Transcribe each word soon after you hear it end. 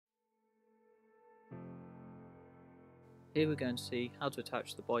Here we're going to see how to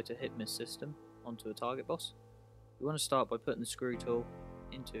attach the Beiter hit miss system onto a target boss. We want to start by putting the screw tool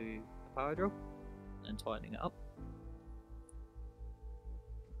into a power drill and tightening it up.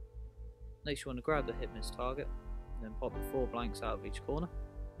 Next you want to grab the hit miss target and then pop the 4 blanks out of each corner.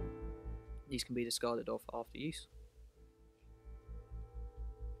 These can be discarded off after use.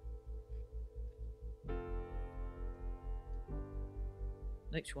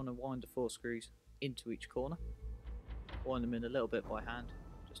 Next you want to wind the 4 screws into each corner. Wind them in a little bit by hand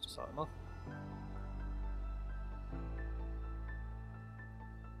just to start them off.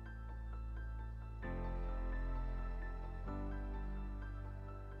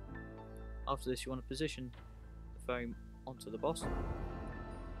 After this you want to position the foam onto the boss.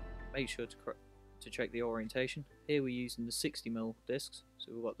 Make sure to check the orientation. Here we're using the 60mm discs,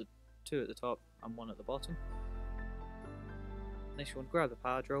 so we've got the 2 at the top and 1 at the bottom. Next you want to grab the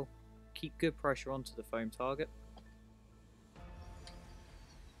power drill, keep good pressure onto the foam target,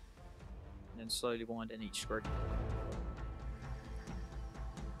 and then slowly wind in each screw.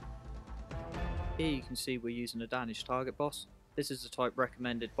 Here you can see we're using a damaged target boss. This is the type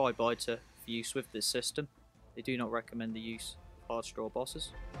recommended by Beiter for use with this system. They do not recommend the use of hard straw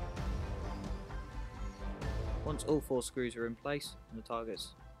bosses. Once all 4 screws are in place and the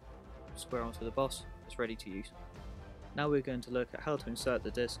target's square onto the boss, it's ready to use. Now we're going to look at how to insert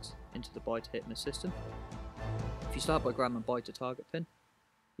the discs into the Beiter hit miss system. If you start by grabbing a Beiter target pin,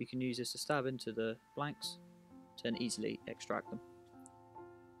 you can use this to stab into the blanks to then easily extract them.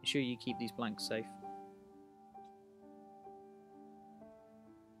 Ensure you keep these blanks safe.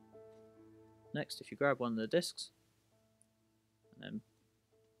 Next, if you grab one of the discs and then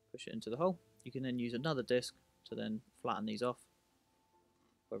push it into the hole, you can then use another disc to then flatten these off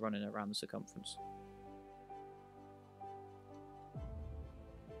by running around the circumference.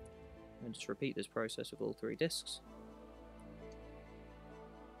 And just repeat this process with all 3 discs.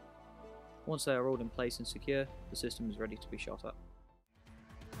 Once they are all in place and secure, the system is ready to be shot up.